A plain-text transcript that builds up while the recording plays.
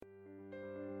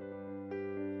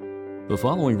The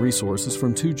following resources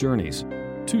from Two Journeys.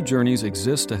 Two Journeys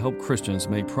exists to help Christians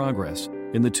make progress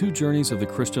in the two journeys of the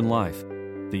Christian life,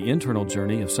 the internal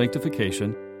journey of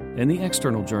sanctification and the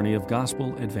external journey of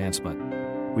gospel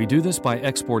advancement. We do this by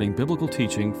exporting biblical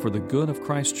teaching for the good of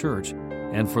Christ's church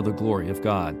and for the glory of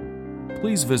God.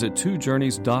 Please visit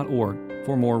twojourneys.org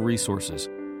for more resources.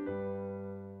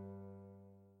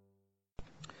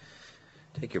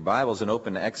 Take your Bibles and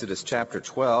open to Exodus chapter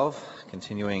 12,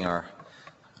 continuing our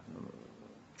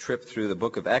trip through the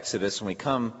book of Exodus, and we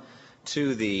come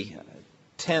to the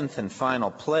 10th and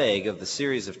final plague of the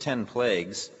series of 10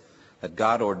 plagues that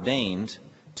God ordained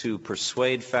to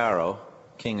persuade Pharaoh,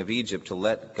 king of Egypt, to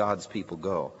let God's people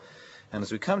go. And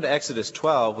as we come to Exodus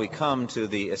 12, we come to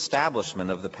the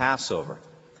establishment of the Passover.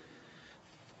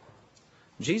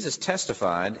 Jesus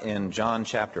testified in John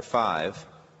chapter 5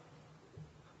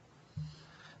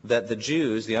 that the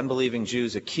Jews, the unbelieving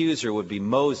Jews' accuser would be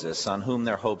Moses, on whom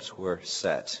their hopes were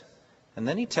set. And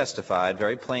then he testified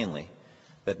very plainly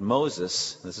that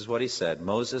Moses, this is what he said,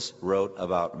 Moses wrote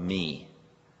about me.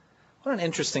 What an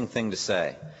interesting thing to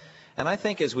say. And I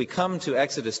think as we come to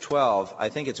Exodus 12, I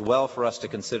think it's well for us to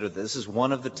consider that this is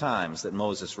one of the times that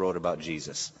Moses wrote about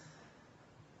Jesus.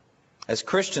 As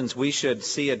Christians, we should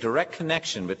see a direct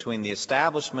connection between the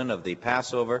establishment of the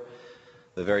Passover,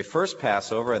 the very first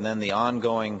Passover, and then the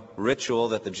ongoing ritual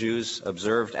that the Jews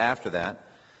observed after that,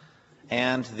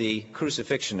 and the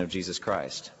crucifixion of Jesus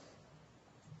Christ.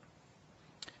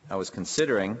 I was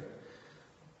considering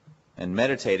and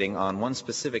meditating on one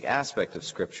specific aspect of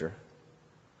Scripture,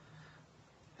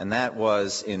 and that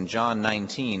was in John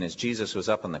 19, as Jesus was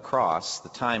up on the cross. The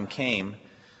time came,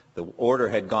 the order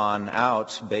had gone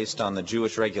out based on the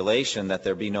Jewish regulation that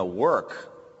there be no work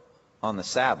on the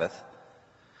Sabbath,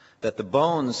 that the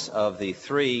bones of the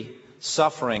three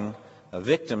suffering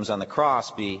victims on the cross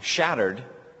be shattered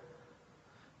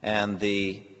and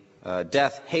the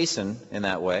death hasten in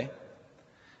that way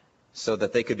so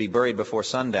that they could be buried before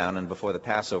sundown and before the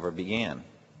Passover began.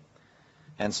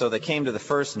 And so they came to the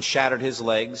first and shattered his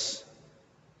legs,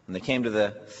 and they came to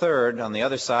the third on the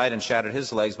other side and shattered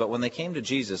his legs, but when they came to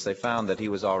Jesus, they found that he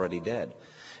was already dead.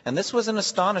 And this was an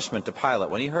astonishment to Pilate.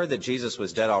 When he heard that Jesus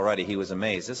was dead already, he was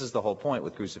amazed. This is the whole point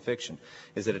with crucifixion,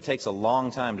 is that it takes a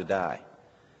long time to die.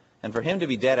 And for him to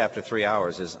be dead after 3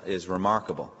 hours is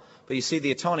remarkable. But you see, the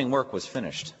atoning work was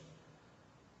finished.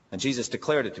 And Jesus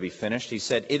declared it to be finished. He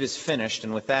said, "It is finished."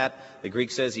 And with that, the Greek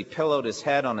says he pillowed his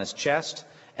head on his chest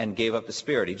and gave up the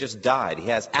spirit. He just died. He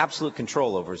has absolute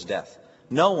control over his death.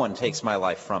 No one takes my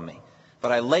life from me,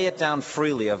 but I lay it down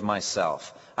freely of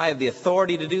myself. I have the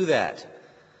authority to do that.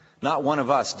 Not one of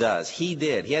us does. He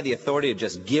did. He had the authority to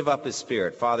just give up his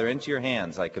spirit. "Father, into your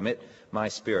hands I commit my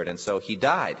spirit." And so he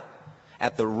died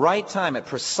at the right time, at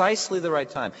precisely the right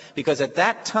time. Because at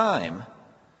that time,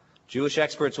 Jewish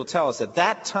experts will tell us, at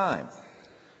that time,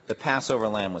 the Passover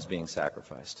lamb was being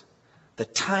sacrificed. The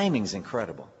timing's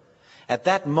incredible. At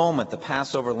that moment, the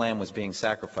Passover lamb was being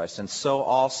sacrificed, and so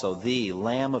also the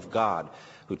Lamb of God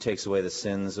who takes away the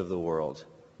sins of the world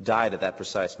died at that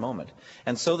precise moment.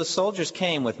 And so the soldiers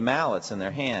came with mallets in their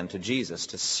hand to Jesus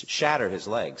to shatter his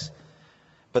legs.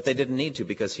 But they didn't need to,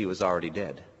 because he was already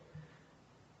dead.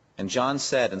 And John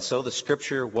said, "And so the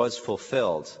scripture was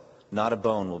fulfilled, not a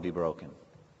bone will be broken."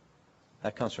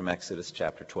 That comes from Exodus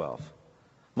chapter 12.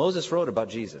 Moses wrote about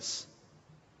Jesus.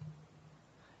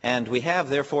 And we have,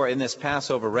 therefore, in this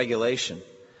Passover regulation,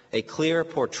 a clear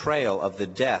portrayal of the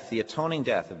death, the atoning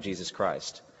death of Jesus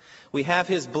Christ. We have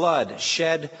his blood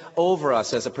shed over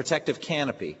us as a protective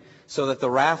canopy so that the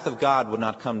wrath of God would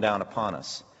not come down upon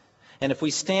us. And if we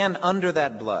stand under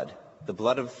that blood, the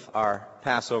blood of our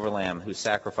Passover lamb who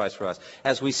sacrificed for us,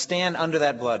 as we stand under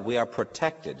that blood, we are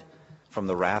protected from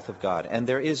the wrath of God. And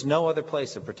there is no other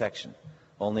place of protection,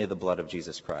 only the blood of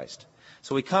Jesus Christ.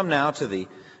 So we come now to the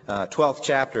 12th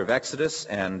chapter of Exodus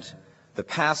and the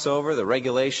Passover, the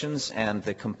regulations, and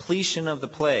the completion of the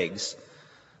plagues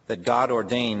that God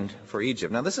ordained for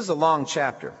Egypt. Now, this is a long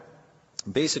chapter.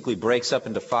 It basically breaks up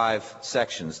into 5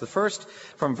 sections. The first,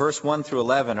 from verse 1 through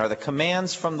 11, are the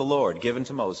commands from the Lord given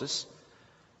to Moses,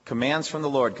 commands from the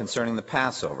Lord concerning the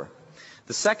Passover.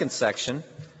 The second section,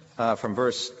 from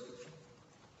verse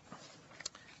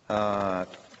 21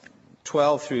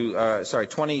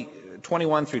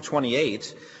 through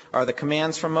 28, are the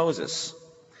commands from Moses.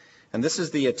 And this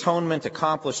is the atonement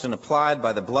accomplished and applied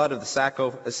by the blood of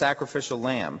the sacrificial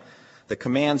lamb, the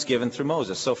commands given through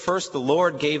Moses. So first the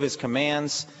Lord gave his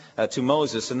commands to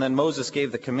Moses, and then Moses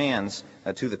gave the commands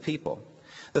to the people.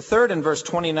 The third, in verse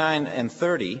 29 and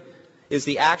 30, is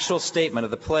the actual statement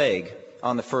of the plague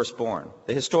on the firstborn,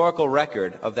 the historical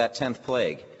record of that 10th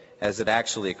plague as it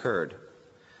actually occurred.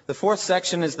 The fourth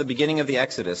section is the beginning of the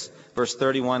Exodus, verse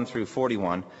 31 through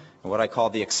 41, what I call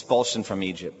the expulsion from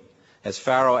Egypt. As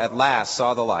Pharaoh at last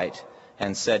saw the light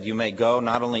and said, "You may go,"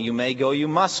 not only you may go, you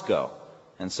must go.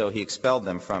 And so he expelled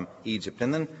them from Egypt.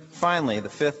 And then finally, the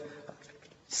fifth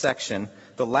section,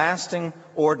 the lasting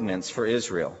ordinance for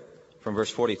Israel, from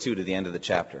verse 42 to the end of the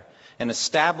chapter. An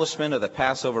establishment of the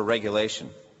Passover regulation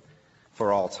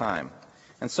for all time.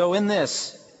 And so in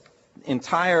this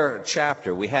entire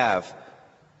chapter, we have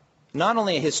not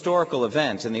only a historical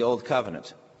event in the Old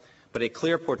Covenant, but a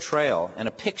clear portrayal and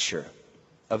a picture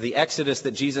of the exodus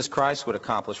that Jesus Christ would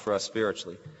accomplish for us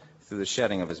spiritually through the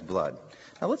shedding of his blood.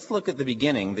 Now let's look at the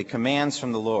beginning, the commands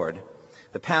from the Lord,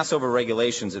 the Passover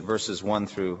regulations at verses 1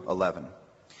 through 11.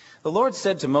 The Lord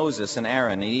said to Moses and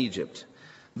Aaron in Egypt,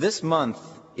 "This month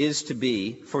is to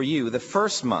be for you the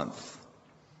first month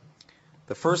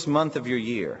of your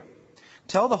year.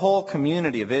 Tell the whole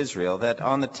community of Israel that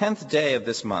on the 10th day of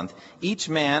this month, each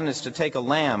man is to take a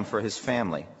lamb for his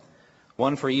family,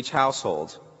 one for each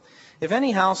household. If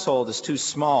any household is too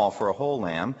small for a whole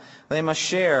lamb, they must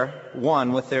share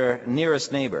one with their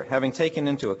nearest neighbor, having taken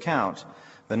into account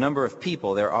the number of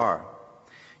people there are.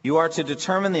 You are to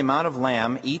determine the amount of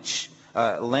lamb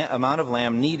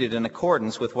needed in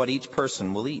accordance with what each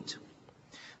person will eat.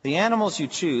 The animals you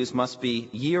choose must be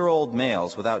year-old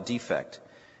males without defect,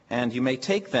 and you may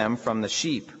take them from the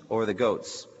sheep or the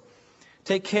goats.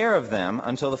 Take care of them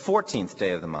until the 14th day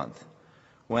of the month,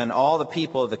 when all the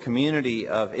people of the community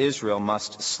of Israel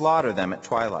must slaughter them at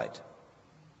twilight.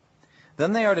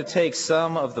 Then they are to take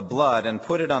some of the blood and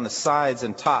put it on the sides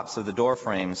and tops of the door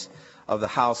frames of the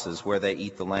houses where they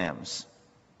eat the lambs.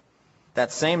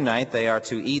 That same night they are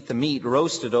to eat the meat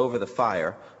roasted over the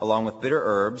fire, along with bitter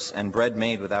herbs and bread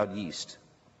made without yeast.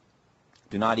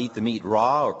 Do not eat the meat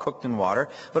raw or cooked in water,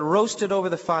 but roast it over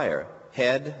the fire,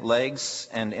 head, legs,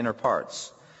 and inner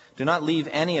parts. Do not leave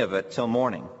any of it till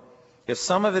morning. If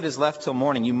some of it is left till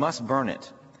morning, you must burn it.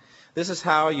 This is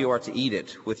how you are to eat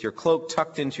it, with your cloak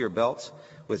tucked into your belt,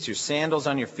 with your sandals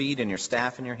on your feet and your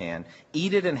staff in your hand.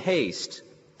 Eat it in haste.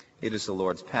 It is the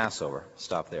Lord's Passover."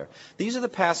 Stop there. These are the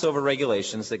Passover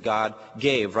regulations that God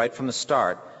gave right from the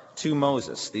start to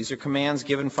Moses. These are commands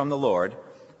given from the Lord,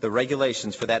 the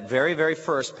regulations for that very, very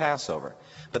first Passover.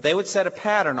 But they would set a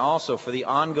pattern also for the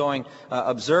ongoing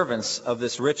observance of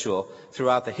this ritual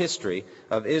throughout the history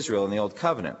of Israel in the Old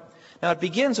Covenant. Now, it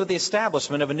begins with the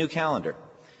establishment of a new calendar.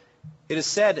 It is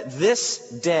said this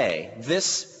day,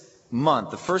 this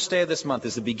month, the first day of this month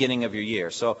is the beginning of your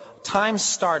year. So time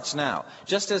starts now.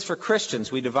 Just as for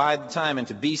Christians, we divide the time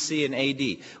into BC and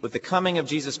AD with the coming of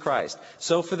Jesus Christ.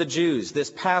 So for the Jews,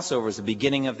 this Passover is the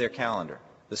beginning of their calendar,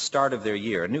 the start of their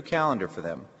year, a new calendar for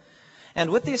them. And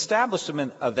with the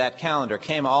establishment of that calendar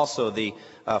came also the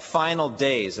final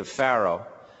days of Pharaoh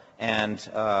and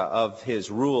of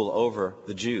his rule over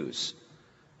the Jews.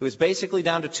 It was basically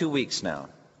down to 2 weeks now.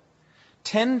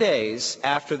 10 days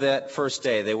after that first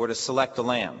day, they were to select a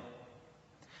lamb.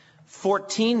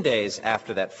 14 days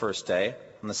after that first day,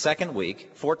 on the second week,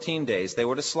 14 days, they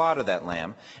were to slaughter that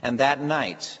lamb, and that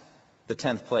night, the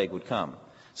 10th plague would come.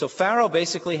 So Pharaoh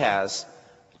basically has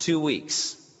 2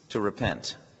 weeks to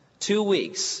repent. 2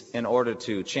 weeks in order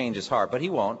to change his heart, but he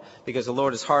won't, because the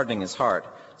Lord is hardening his heart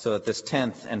so that this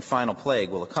 10th and final plague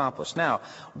will accomplish. Now,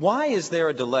 why is there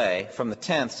a delay from the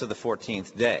 10th to the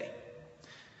 14th day?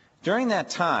 During that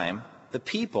time, the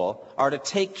people are to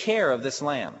take care of this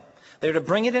lamb. They're to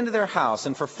bring it into their house,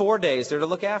 and for 4 days they're to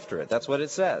look after it. That's what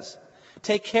it says.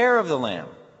 Take care of the lamb.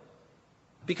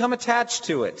 Become attached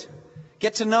to it.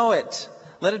 Get to know it.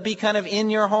 Let it be kind of in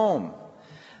your home.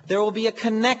 There will be a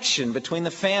connection between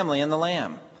the family and the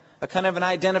lamb, a kind of an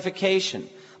identification.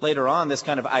 Later on, this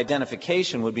kind of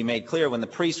identification would be made clear when the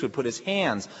priest would put his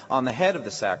hands on the head of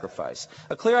the sacrifice.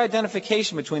 A clear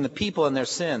identification between the people and their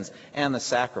sins and the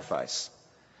sacrifice.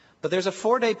 But there's a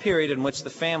 4-day period in which the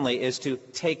family is to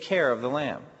take care of the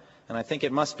lamb. And I think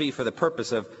it must be for the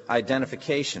purpose of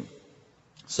identification.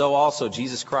 So also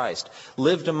Jesus Christ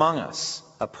lived among us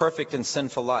a perfect and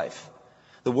sinful life.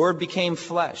 The Word became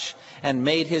flesh and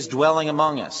made his dwelling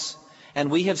among us. And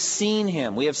we have seen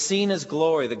him. We have seen his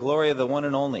glory, the glory of the one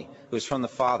and only, who is from the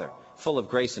Father, full of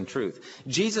grace and truth.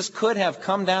 Jesus could have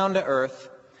come down to earth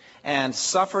and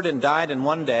suffered and died in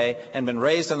one day and been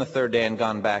raised on the third day and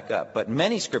gone back up. But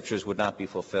many scriptures would not be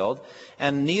fulfilled,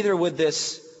 and neither would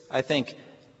this, I think,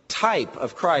 type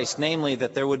of Christ, namely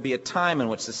that there would be a time in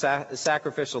which the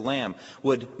sacrificial lamb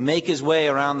would make his way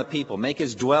around the people, make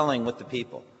his dwelling with the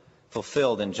people,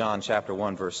 fulfilled in John chapter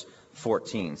 1, verse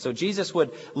 14. So Jesus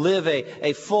would live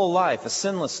a full life, a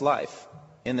sinless life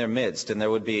in their midst, and there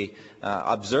would be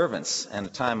observance and a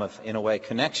time of, in a way,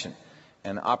 connection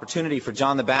an opportunity for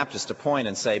John the Baptist to point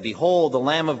and say, "Behold, the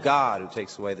Lamb of God who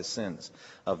takes away the sins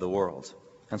of the world."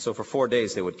 And so for 4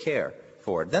 days they would care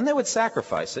for it. Then they would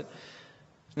sacrifice it.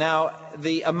 Now,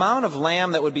 the amount of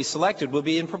lamb that would be selected would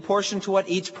be in proportion to what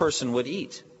each person would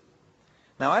eat.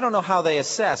 Now, I don't know how they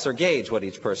assess or gauge what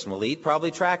each person will eat,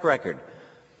 probably track record.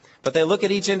 But they look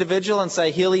at each individual and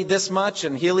say, he'll eat this much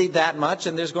and he'll eat that much,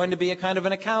 and there's going to be a kind of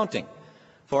an accounting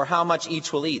for how much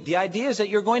each will eat. The idea is that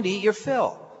you're going to eat your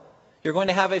fill. You're going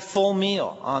to have a full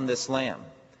meal on this lamb.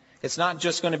 It's not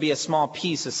just going to be a small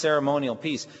piece, a ceremonial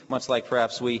piece, much like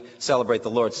perhaps we celebrate the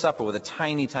Lord's Supper with a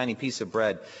tiny, tiny piece of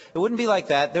bread. It wouldn't be like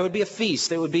that. There would be a feast.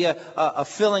 There would be a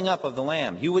filling up of the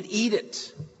lamb. You would eat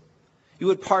it. You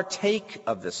would partake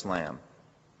of this lamb.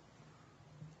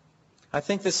 I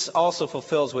think this also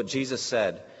fulfills what Jesus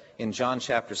said in John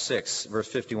chapter 6, verse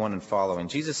 51 and following.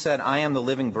 Jesus said, "I am the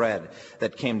living bread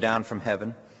that came down from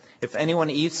heaven. If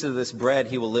anyone eats of this bread,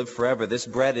 he will live forever. This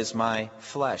bread is my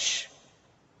flesh.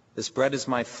 This bread is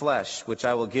my flesh, which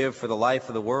I will give for the life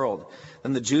of the world."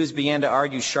 Then the Jews began to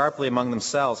argue sharply among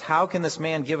themselves, "How can this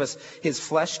man give us his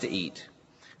flesh to eat?"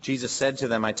 Jesus said to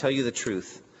them, "I tell you the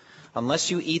truth.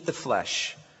 Unless you eat the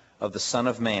flesh of the Son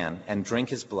of Man and drink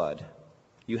his blood,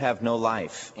 you have no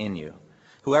life in you.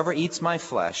 Whoever eats my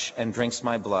flesh and drinks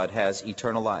my blood has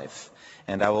eternal life,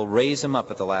 and I will raise him up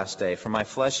at the last day. For my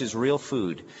flesh is real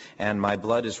food, and my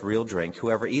blood is real drink.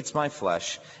 Whoever eats my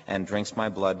flesh and drinks my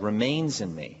blood remains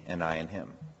in me, and I in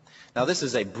him." Now, this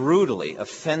is a brutally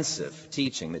offensive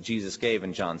teaching that Jesus gave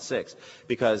in John 6,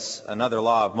 because another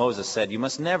law of Moses said you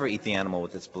must never eat the animal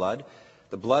with its blood.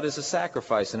 The blood is a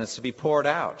sacrifice, and it's to be poured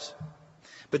out.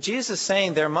 But Jesus is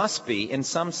saying there must be, in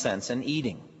some sense, an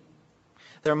eating.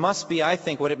 There must be, I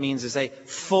think, what it means is a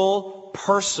full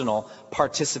personal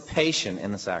participation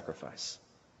in the sacrifice.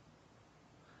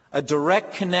 A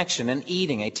direct connection, an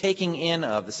eating, a taking in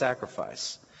of the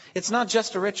sacrifice. It's not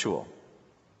just a ritual.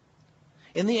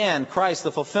 In the end, Christ,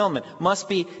 the fulfillment, must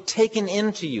be taken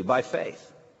into you by faith.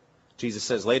 Jesus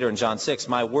says later in John 6,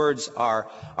 "My words are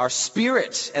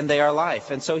spirit and they are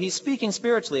life." And so he's speaking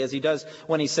spiritually, as he does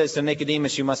when he says to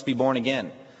Nicodemus, "You must be born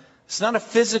again." It's not a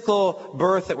physical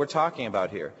birth that we're talking about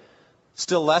here.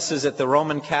 Still less is it the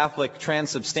Roman Catholic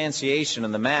transubstantiation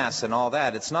and the Mass and all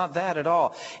that. It's not that at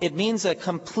all. It means a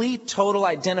complete, total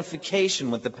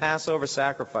identification with the Passover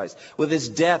sacrifice, with his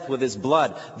death, with his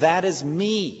blood. That is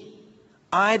me.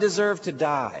 I deserve to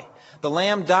die. The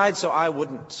Lamb died so I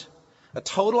wouldn't. A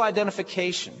total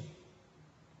identification.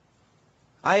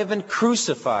 I have been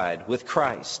crucified with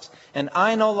Christ, and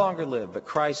I no longer live, but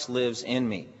Christ lives in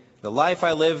me. The life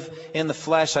I live in the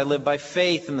flesh, I live by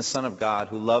faith in the Son of God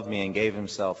who loved me and gave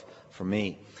himself for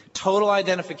me. Total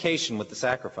identification with the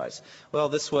sacrifice. Well,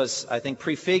 this was, I think,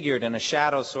 prefigured in a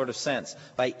shadow sort of sense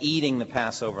by eating the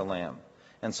Passover lamb.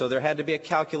 And so there had to be a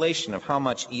calculation of how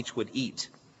much each would eat.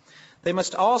 They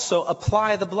must also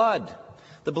apply the blood.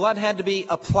 The blood had to be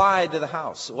applied to the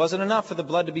house. It wasn't enough for the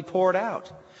blood to be poured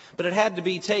out, but it had to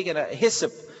be taken, a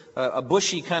hyssop, a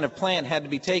bushy kind of plant had to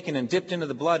be taken and dipped into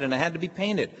the blood, and it had to be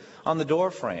painted on the door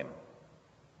frame.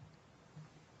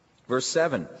 Verse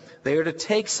 7, they are to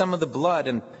take some of the blood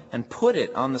and put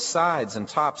it on the sides and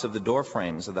tops of the door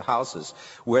frames of the houses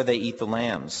where they eat the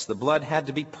lambs. The blood had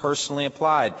to be personally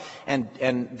applied, and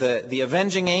the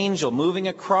avenging angel moving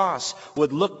across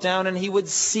would look down and he would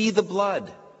see the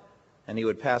blood, and he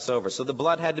would pass over. So the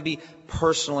blood had to be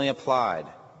personally applied,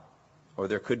 or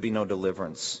there could be no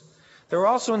deliverance. There were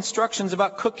also instructions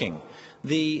about cooking.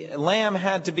 The lamb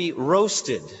had to be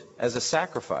roasted as a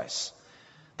sacrifice.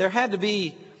 There had to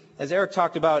be, as Eric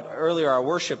talked about earlier, our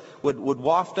worship would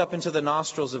waft up into the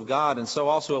nostrils of God, and so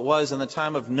also it was in the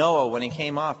time of Noah when he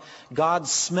came off. God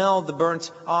smelled the burnt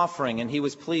offering, and he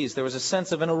was pleased. There was a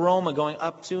sense of an aroma going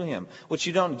up to him, which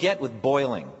you don't get with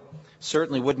boiling.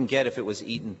 Certainly wouldn't get if it was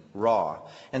eaten raw.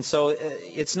 And so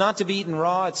it's not to be eaten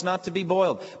raw, it's not to be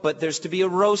boiled, but there's to be a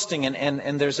roasting,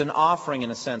 and there's an offering,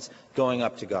 in a sense, going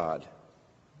up to God.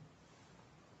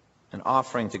 An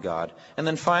offering to God. And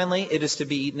then finally, it is to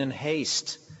be eaten in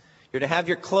haste. You're to have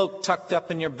your cloak tucked up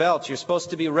in your belt. You're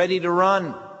supposed to be ready to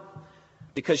run,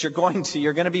 because you're going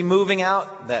to be moving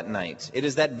out that night. It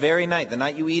is that very night, the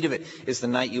night you eat of it, is the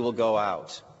night you will go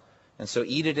out. And so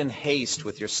eat it in haste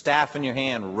with your staff in your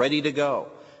hand, ready to go,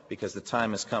 because the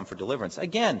time has come for deliverance.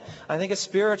 Again, I think a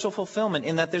spiritual fulfillment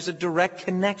in that there's a direct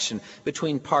connection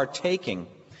between partaking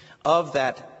of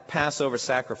that Passover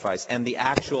sacrifice and the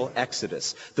actual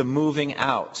exodus, the moving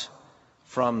out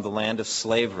from the land of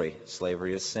slavery.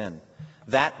 Slavery is sin.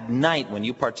 That night when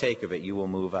you partake of it, you will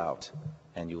move out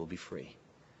and you will be free.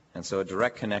 And so a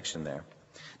direct connection there.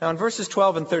 Now in verses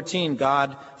 12 and 13,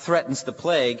 God threatens the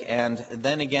plague and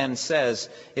then again says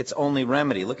its only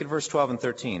remedy. Look at verse 12 and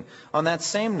 13. On that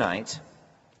same night,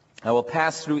 I will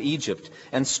pass through Egypt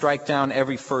and strike down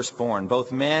every firstborn,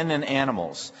 both men and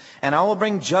animals. And I will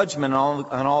bring judgment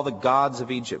on all the gods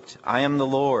of Egypt. I am the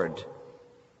Lord.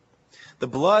 The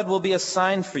blood will be a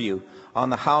sign for you on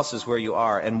the houses where you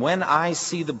are. And when I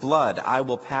see the blood, I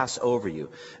will pass over you.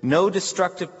 No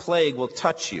destructive plague will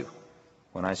touch you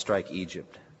when I strike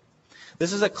Egypt.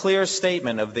 This is a clear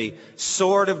statement of the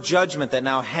sword of judgment that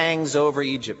now hangs over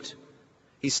Egypt.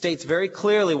 He states very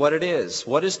clearly what it is.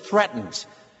 What is threatened?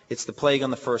 It's the plague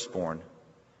on the firstborn.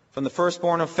 From the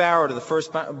firstborn of Pharaoh to the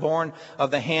firstborn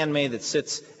of the handmaid that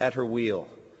sits at her wheel.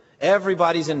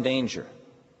 Everybody's in danger.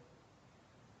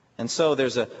 And so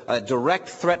there's a direct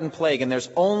threatened plague, and there's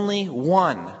only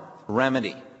one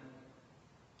remedy.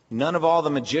 None of all the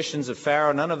magicians of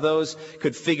Pharaoh, none of those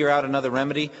could figure out another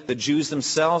remedy. The Jews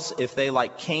themselves, if they,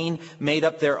 like Cain, made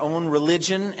up their own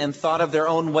religion and thought of their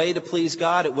own way to please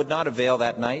God, it would not avail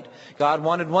that night. God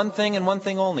wanted one thing and one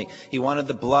thing only. He wanted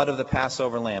the blood of the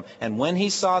Passover lamb. And when he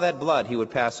saw that blood, he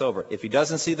would pass over. If he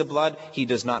doesn't see the blood, he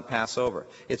does not pass over.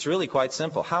 It's really quite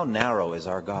simple. How narrow is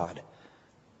our God?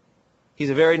 He's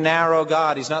a very narrow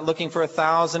God. He's not looking for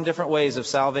 1,000 different ways of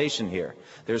salvation here.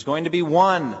 There's going to be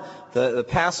one. The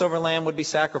Passover lamb would be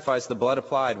sacrificed, the blood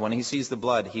applied. When he sees the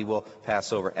blood, he will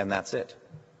pass over, and that's it.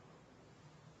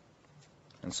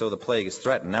 And so the plague is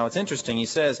threatened. Now it's interesting. He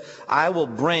says, I will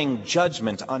bring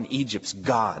judgment on Egypt's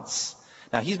gods.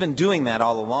 Now he's been doing that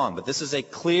all along, but this is a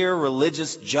clear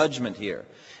religious judgment here.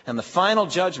 And the final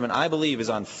judgment, I believe,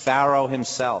 is on Pharaoh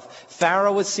himself.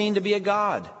 Pharaoh was seen to be a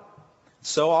god.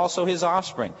 So also his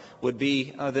offspring would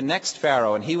be the next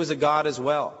Pharaoh, and he was a god as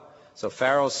well. So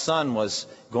Pharaoh's son was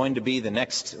going to be the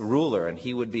next ruler, and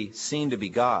he would be seen to be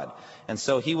God. And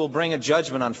so he will bring a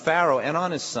judgment on Pharaoh and on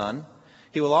his son.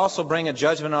 He will also bring a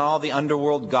judgment on all the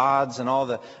underworld gods and all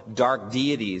the dark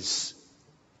deities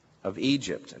of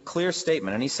Egypt. A clear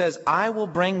statement. And he says, I will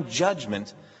bring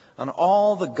judgment on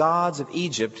all the gods of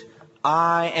Egypt.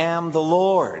 I am the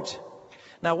Lord.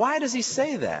 Now, why does he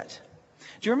say that?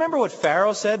 Do you remember what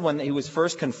Pharaoh said when he was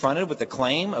first confronted with the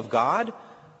claim of God?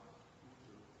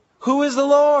 Who is the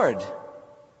Lord?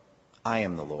 I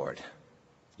am the Lord.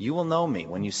 You will know me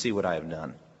when you see what I have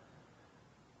done.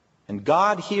 And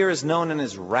God here is known in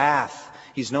his wrath.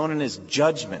 He's known in his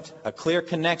judgment, a clear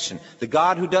connection. The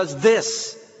God who does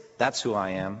this, that's who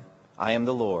I am. I am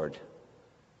the Lord.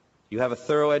 You have a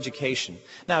thorough education.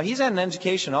 Now, he's had an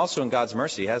education also in God's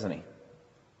mercy, hasn't he?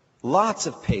 Lots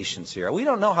of patience here. We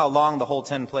don't know how long the whole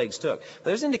 10 plagues took. But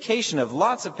there's indication of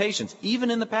lots of patience,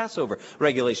 even in the Passover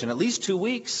regulation, at least 2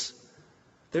 weeks.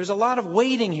 There's a lot of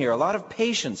waiting here, a lot of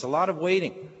patience, a lot of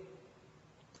waiting.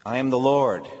 I am the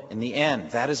Lord. In the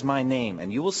end, that is my name,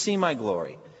 and you will see my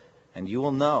glory, and you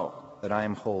will know that I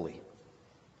am holy.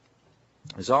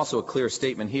 There's also a clear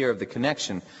statement here of the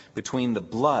connection between the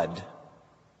blood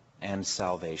and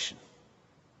salvation.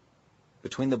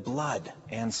 Between the blood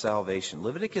and salvation.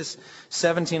 Leviticus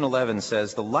 17:11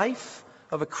 says, the life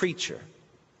of a creature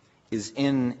is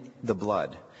in the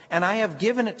blood, and I have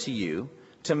given it to you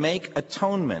to make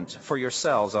atonement for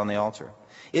yourselves on the altar.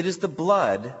 It is the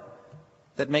blood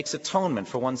that makes atonement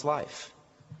for one's life.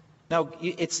 Now,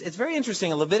 it's very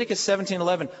interesting. In Leviticus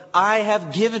 17:11, I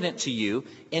have given it to you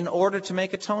in order to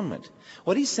make atonement.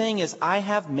 What he's saying is, I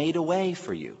have made a way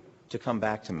for you to come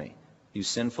back to me, you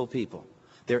sinful people.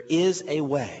 There is a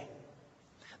way.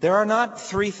 There are not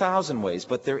 3,000 ways,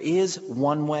 but there is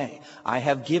one way. I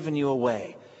have given you a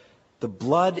way. The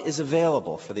blood is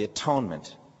available for the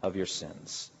atonement of your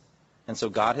sins. And so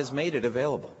God has made it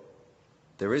available.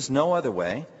 There is no other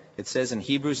way. It says in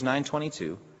Hebrews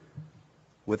 9:22,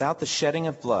 without the shedding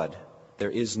of blood,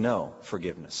 there is no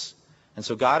forgiveness. And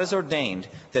so God has ordained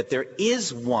that there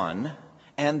is one,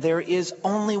 and there is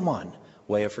only one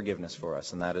way of forgiveness for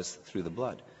us, and that is through the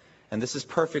blood. And this is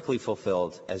perfectly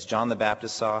fulfilled, as John the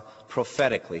Baptist saw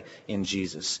prophetically in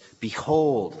Jesus.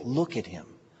 Behold, look at him,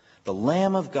 the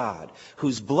Lamb of God,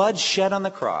 whose blood shed on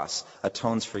the cross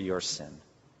atones for your sin.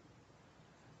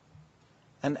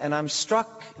 And I'm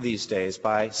struck these days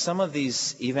by some of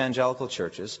these evangelical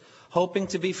churches, hoping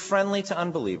to be friendly to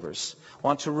unbelievers,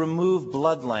 want to remove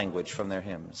blood language from their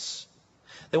hymns.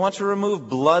 They want to remove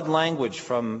blood language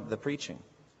from the preaching.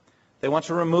 They want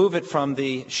to remove it from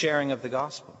the sharing of the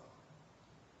gospel.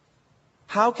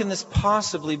 How can this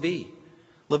possibly be?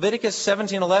 Leviticus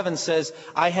 17:11 says,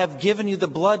 I have given you the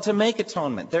blood to make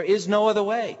atonement. There is no other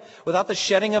way. Without the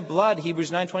shedding of blood,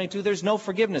 Hebrews 9:22, there's no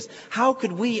forgiveness. How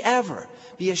could we ever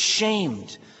be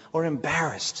ashamed or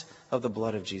embarrassed of the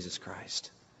blood of Jesus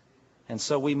Christ? And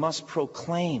so we must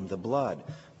proclaim the blood.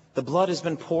 The blood has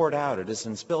been poured out. It has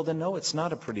been spilled. And no, it's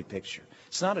not a pretty picture.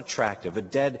 It's not attractive. A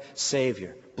dead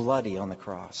Savior, bloody on the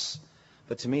cross.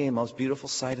 But to me, the most beautiful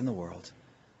sight in the world.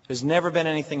 There's never been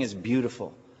anything as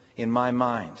beautiful in my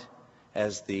mind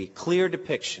as the clear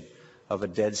depiction of a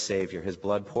dead Savior, his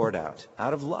blood poured out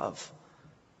of love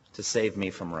to save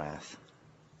me from wrath.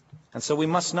 And so we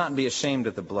must not be ashamed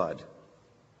of the blood.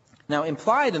 Now,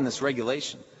 implied in this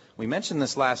regulation, we mentioned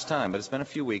this last time, but it's been a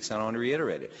few weeks, and I want to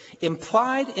reiterate it.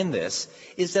 Implied in this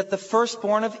is that the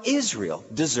firstborn of Israel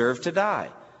deserved to die.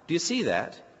 Do you see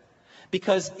that?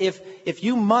 Because if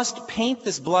you must paint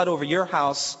this blood over your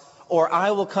house, or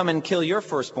I will come and kill your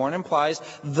firstborn, implies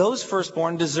those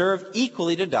firstborn deserve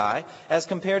equally to die as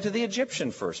compared to the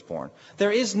Egyptian firstborn.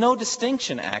 There is no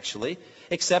distinction, actually,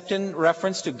 except in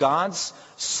reference to God's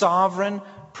sovereign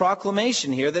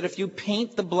proclamation here that if you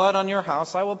paint the blood on your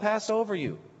house, I will pass over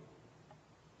you.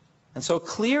 And so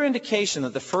clear indication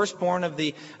that the firstborn of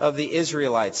the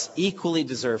Israelites equally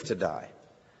deserve to die.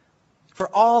 For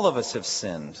all of us have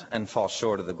sinned and fall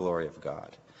short of the glory of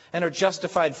God, and are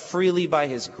justified freely by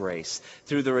his grace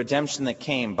through the redemption that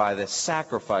came by the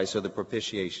sacrifice or the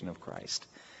propitiation of Christ.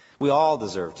 We all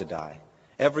deserve to die.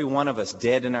 Every one of us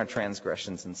dead in our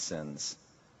transgressions and sins.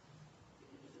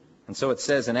 And so it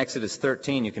says in Exodus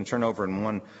 13, you can turn over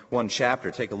in one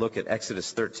chapter, take a look at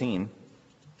Exodus 13,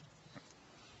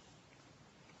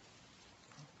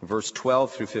 verse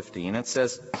 12 through 15. It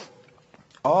says,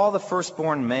 all the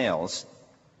firstborn males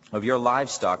of your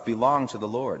livestock belong to the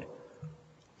Lord.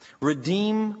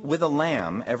 Redeem with a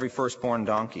lamb every firstborn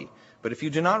donkey. But if you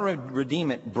do not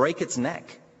redeem it, break its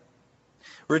neck.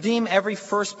 Redeem every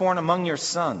firstborn among your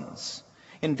sons.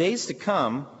 In days to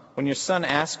come, when your son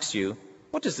asks you,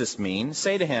 what does this mean?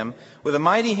 Say to him, with a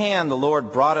mighty hand the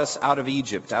Lord brought us out of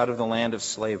Egypt, out of the land of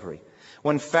slavery.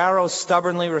 When Pharaoh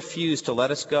stubbornly refused to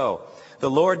let us go, the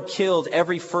Lord killed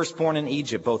every firstborn in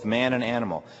Egypt, both man and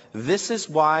animal. This is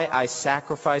why I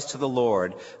sacrifice to the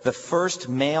Lord the first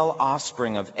male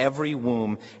offspring of every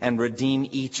womb and redeem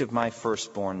each of my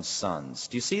firstborn sons.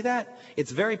 Do you see that?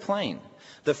 It's very plain.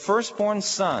 The firstborn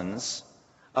sons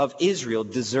of Israel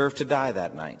deserved to die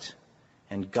that night.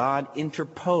 And God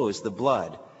interposed the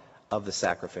blood of the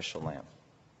sacrificial lamb.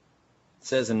 It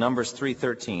says in Numbers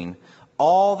 3:13,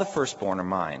 all the firstborn are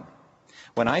mine.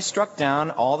 When I struck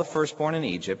down all the firstborn in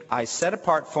Egypt, I set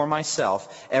apart for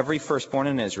myself every firstborn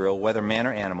in Israel, whether man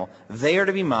or animal. They are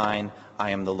to be mine. I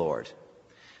am the Lord.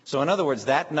 So in other words,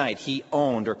 that night he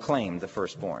owned or claimed the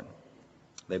firstborn.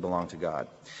 They belong to God.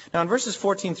 Now in verses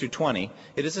 14 through 20,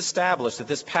 it is established that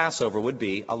this Passover would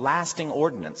be a lasting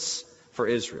ordinance for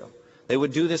Israel. They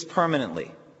would do this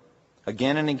permanently,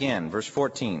 again and again. Verse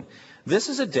 14, this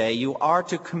is a day you are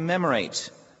to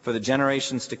commemorate for the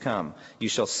generations to come. You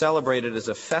shall celebrate it as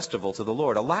a festival to the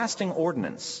Lord, a lasting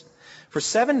ordinance. For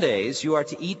 7 days you are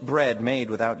to eat bread made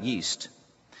without yeast.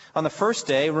 On the first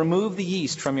day, remove the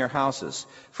yeast from your houses.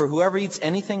 For whoever eats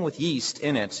anything with yeast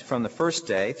in it from the first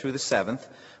day through the 7th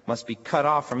must be cut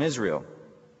off from Israel.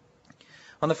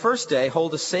 On the first day,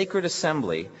 hold a sacred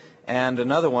assembly, and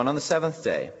another one on the 7th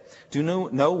day. Do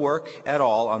no work at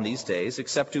all on these days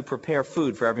except to prepare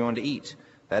food for everyone to eat.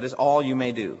 That is all you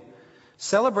may do.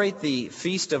 Celebrate the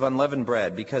Feast of Unleavened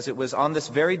Bread, because it was on this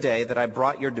very day that I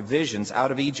brought your divisions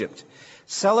out of Egypt.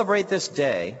 Celebrate this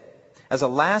day as a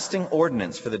lasting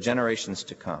ordinance for the generations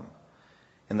to come.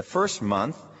 In the first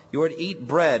month, you are to eat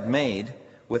bread made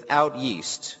without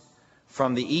yeast,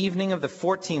 from the evening of the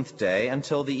 14th day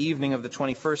until the evening of the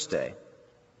 21st day.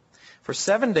 For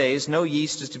 7 days no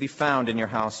yeast is to be found in your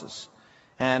houses,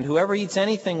 and whoever eats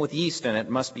anything with yeast in it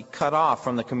must be cut off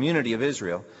from the community of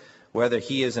Israel, whether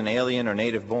he is an alien or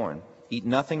native born. Eat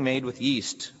nothing made with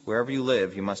yeast. Wherever you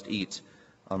live, you must eat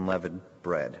unleavened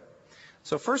bread.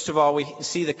 So first of all, we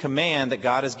see the command that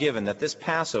God has given that this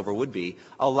Passover would be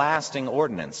a lasting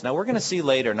ordinance. Now we're going to see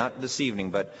later, not this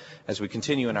evening, but as we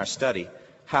continue in our study,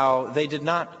 how they did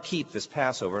not keep this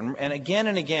Passover. And again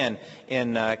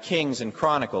in Kings and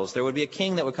Chronicles, there would be a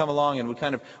king that would come along and would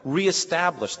kind of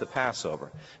reestablish the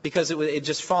Passover because it had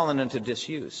just fallen into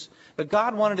disuse. But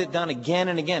God wanted it done again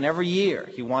and again. Every year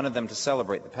he wanted them to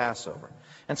celebrate the Passover.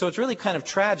 And so it's really kind of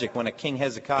tragic when a King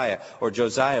Hezekiah or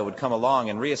Josiah would come along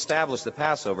and reestablish the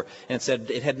Passover, and it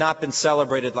said it had not been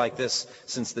celebrated like this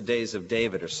since the days of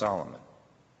David or Solomon.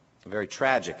 Very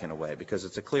tragic in a way, because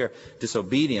it's a clear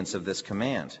disobedience of this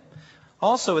command.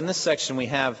 Also in this section we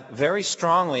have very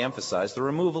strongly emphasized the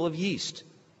removal of yeast.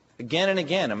 Again and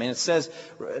again. I mean, it says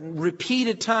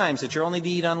repeated times that you're only to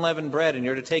eat unleavened bread, and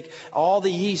you're to take all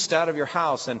the yeast out of your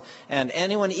house, and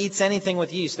anyone eats anything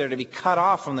with yeast, they're to be cut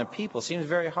off from their people. Seems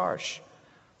very harsh.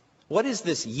 What is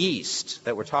this yeast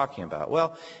that we're talking about?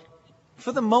 Well,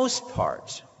 for the most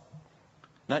part,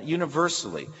 not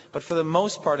universally, but for the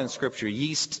most part in Scripture,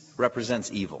 yeast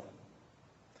represents evil.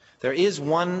 There is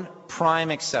one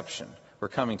prime exception we're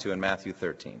coming to in Matthew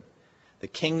 13. The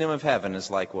kingdom of heaven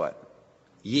is like what?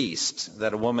 Yeast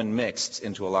that a woman mixed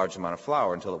into a large amount of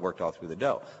flour until it worked all through the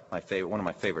dough. One of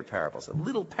my favorite parables. A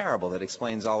little parable that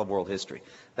explains all of world history.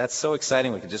 That's so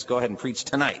exciting we could just go ahead and preach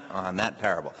tonight on that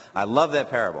parable. I love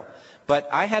that parable. But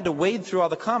I had to wade through all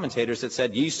the commentators that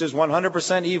said yeast is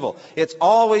 100% evil. It's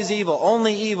always evil,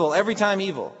 only evil, every time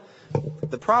evil.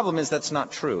 The problem is that's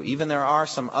not true. Even there are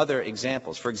some other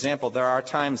examples. For example, there are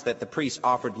times that the priest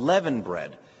offered leavened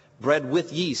bread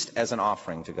with yeast as an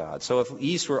offering to God. So if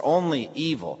yeast were only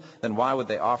evil, then why would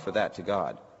they offer that to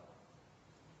God?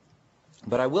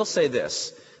 But I will say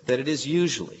this, that it is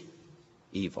usually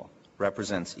evil,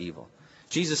 represents evil.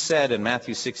 Jesus said in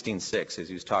Matthew 16:6, as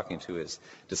he was talking to his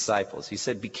disciples, he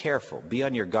said, "Be careful, be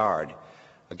on your guard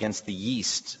against the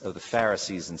yeast of the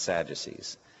Pharisees and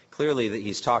Sadducees." Clearly that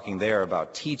he's talking there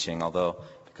about teaching, although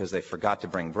because they forgot to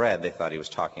bring bread, they thought he was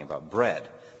talking about bread.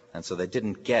 And so they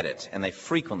didn't get it, and they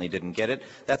frequently didn't get it.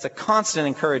 That's a constant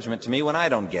encouragement to me when I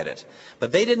don't get it.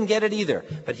 But they didn't get it either.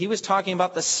 But he was talking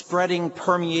about the spreading,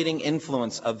 permeating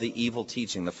influence of the evil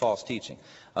teaching, the false teaching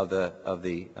of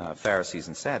the Pharisees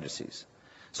and Sadducees.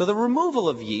 So the removal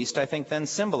of yeast, I think, then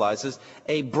symbolizes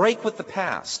a break with the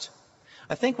past.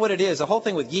 I think what it is, the whole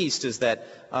thing with yeast is that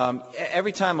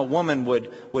every time a woman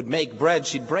would make bread,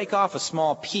 she'd break off a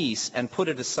small piece and put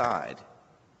it aside.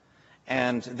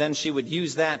 And then she would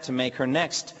use that to make her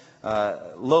next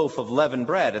loaf of leavened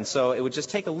bread. And so it would just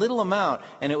take a little amount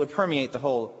and it would permeate the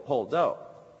whole dough.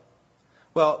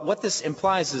 Well, what this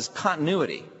implies is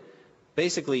continuity.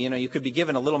 Basically, you could be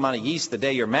given a little amount of yeast the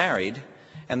day you're married,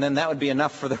 and then that would be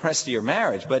enough for the rest of your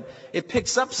marriage. But it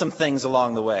picks up some things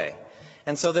along the way.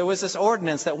 And so there was this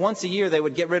ordinance that once a year they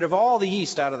would get rid of all the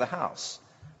yeast out of the house.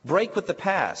 Break with the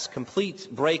past, complete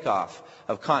break off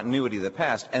of continuity of the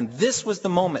past. And this was the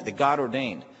moment that God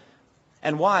ordained.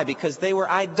 And why? Because they were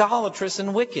idolatrous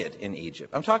and wicked in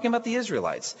Egypt. I'm talking about the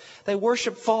Israelites. They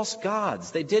worshiped false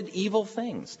gods. They did evil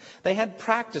things. They had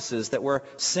practices that were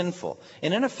sinful.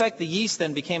 And in effect, the yeast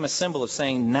then became a symbol of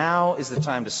saying, now is the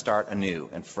time to start anew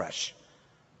and fresh.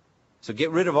 So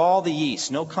get rid of all the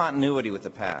yeast, no continuity with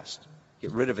the past.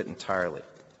 Get rid of it entirely.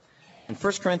 In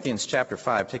 1 Corinthians chapter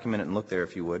 5, take a minute and look there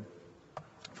if you would.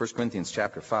 1 Corinthians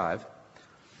chapter 5.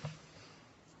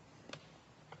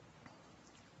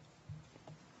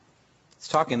 It's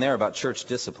talking there about church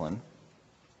discipline.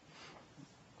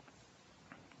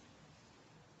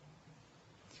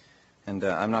 And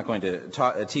I'm not going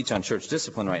to teach on church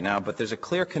discipline right now, but there's a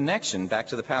clear connection back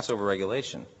to the Passover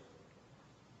regulation.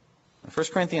 In 1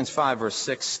 Corinthians 5, verse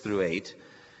 6 through 8,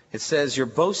 it says, "Your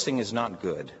boasting is not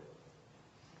good.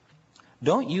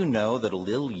 Don't you know that a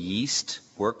little yeast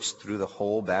works through the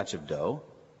whole batch of dough?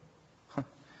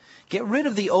 Get rid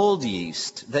of the old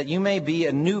yeast, that you may be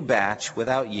a new batch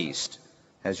without yeast,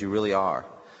 as you really are.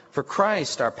 For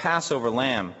Christ, our Passover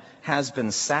lamb, has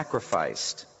been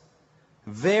sacrificed."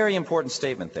 Very important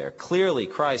statement there. Clearly,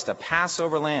 Christ, a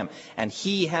Passover lamb, and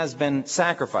he has been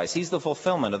sacrificed. He's the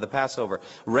fulfillment of the Passover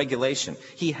regulation.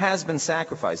 He has been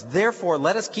sacrificed. Therefore,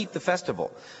 let us keep the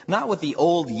festival, not with the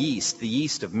old yeast, the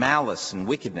yeast of malice and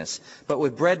wickedness, but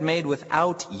with bread made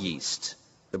without yeast,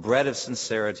 the bread of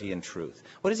sincerity and truth.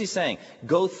 What is he saying?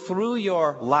 Go through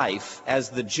your life as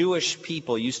the Jewish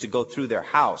people used to go through their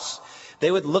house.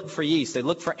 They would look for yeast. They'd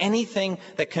look for anything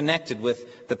that connected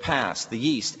with the past, the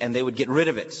yeast, and they would get rid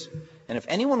of it. And if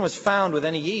anyone was found with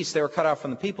any yeast, they were cut off from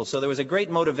the people. So there was a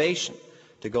great motivation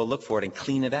to go look for it and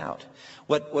clean it out.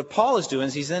 What Paul is doing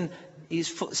is he's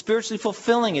spiritually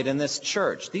fulfilling it in this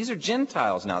church. These are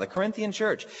Gentiles now. The Corinthian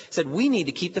church said, we need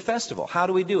to keep the festival. How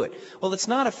do we do it? Well, it's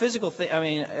not a physical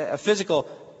thing. A physical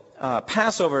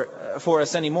Passover for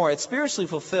us anymore. It's spiritually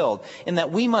fulfilled in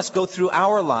that we must go through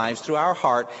our lives, through our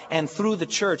heart, and through the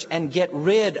church and get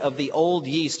rid of the old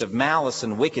yeast of malice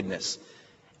and wickedness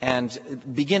and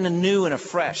begin anew and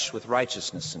afresh with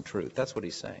righteousness and truth. That's what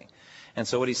he's saying. And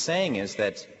so what he's saying is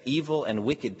that evil and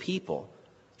wicked people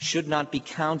should not be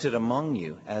counted among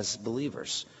you as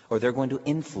believers, or they're going to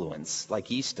influence,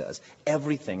 like yeast does,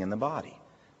 everything in the body.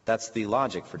 That's the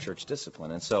logic for church discipline.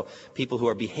 And so people who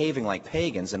are behaving like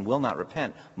pagans and will not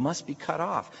repent must be cut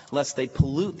off, lest they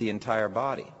pollute the entire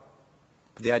body.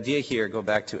 The idea here, go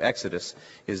back to Exodus,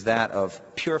 is that of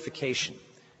purification,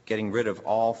 getting rid of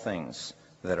all things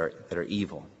that are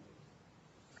evil.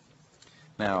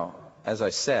 Now, as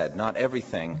I said, not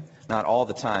everything, not all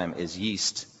the time is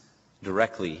yeast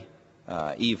directly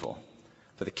evil.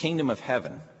 But the kingdom of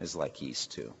heaven is like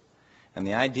yeast too. And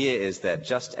the idea is that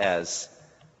just as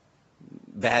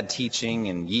bad teaching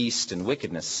and yeast and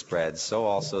wickedness spreads, so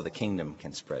also the kingdom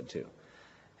can spread too.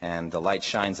 And the light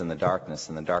shines in the darkness,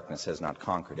 and the darkness has not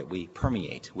conquered it. We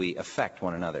permeate. We affect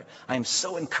one another. I am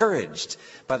so encouraged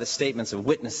by the statements of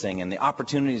witnessing and the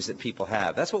opportunities that people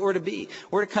have. That's what we're to be.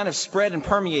 We're to kind of spread and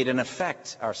permeate and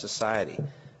affect our society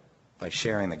by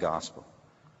sharing the gospel.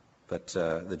 But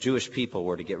the Jewish people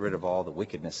were to get rid of all the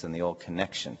wickedness and the old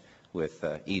connection with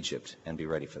Egypt and be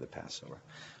ready for the Passover.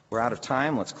 We're out of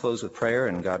time. Let's close with prayer,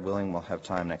 and God willing, we'll have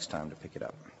time next time to pick it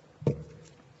up.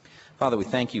 Father, we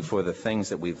thank you for the things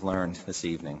that we've learned this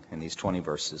evening in these 20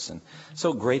 verses. And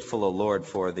so grateful, O Lord,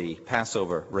 for the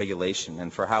Passover regulation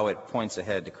and for how it points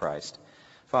ahead to Christ.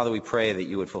 Father, we pray that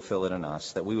you would fulfill it in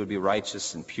us, that we would be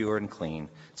righteous and pure and clean,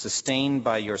 sustained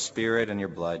by your Spirit and your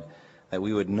blood, that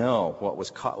we would know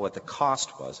what the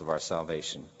cost was of our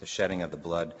salvation, the shedding of the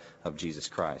blood of Jesus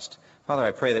Christ. Father,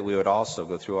 I pray that we would also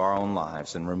go through our own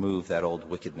lives and remove that old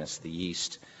wickedness, the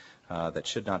yeast, that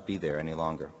should not be there any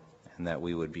longer, and that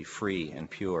we would be free and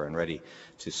pure and ready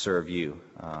to serve you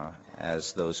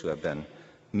as those who have been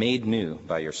made new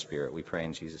by your Spirit. We pray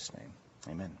in Jesus' name.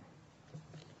 Amen.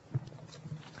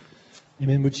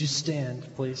 Amen. Would you stand,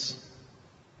 please?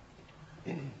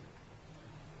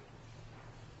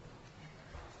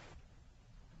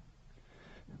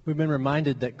 We've been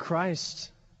reminded that Christ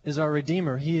is our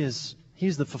Redeemer. He's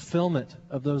the fulfillment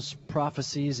of those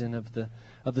prophecies and of the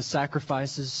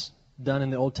sacrifices done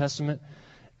in the Old Testament.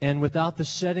 And without the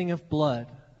shedding of blood,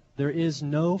 there is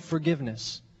no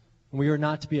forgiveness. We are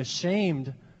not to be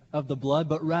ashamed of the blood,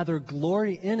 but rather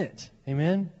glory in it.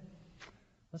 Amen?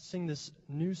 Let's sing this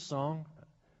new song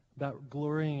about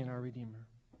glorying in our Redeemer.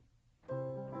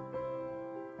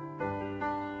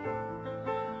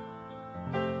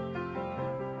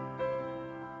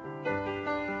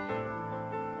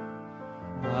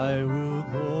 I will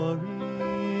glory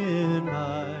in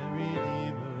my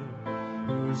Redeemer,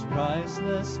 whose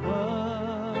priceless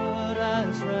blood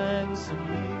has ransomed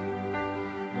me.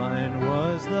 Mine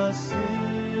was the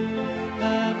sin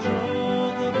that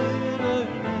drove the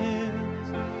bitterness,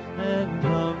 and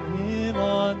hung him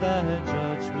on that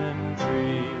judgment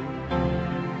tree.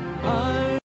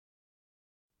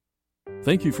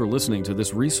 Thank you for listening to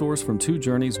this resource from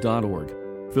twojourneys.org.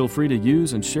 Feel free to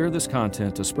use and share this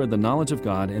content to spread the knowledge of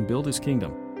God and build His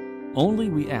kingdom. Only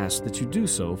we ask that you do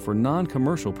so for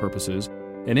non-commercial purposes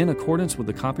and in accordance with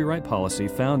the copyright policy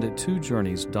found at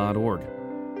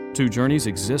twojourneys.org. Two Journeys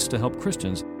exists to help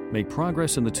Christians make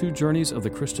progress in the two journeys of the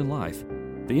Christian life,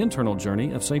 the internal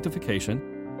journey of sanctification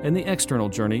and the external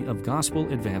journey of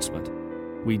gospel advancement.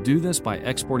 We do this by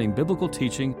exporting biblical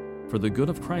teaching for the good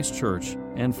of Christ's church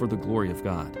and for the glory of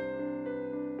God.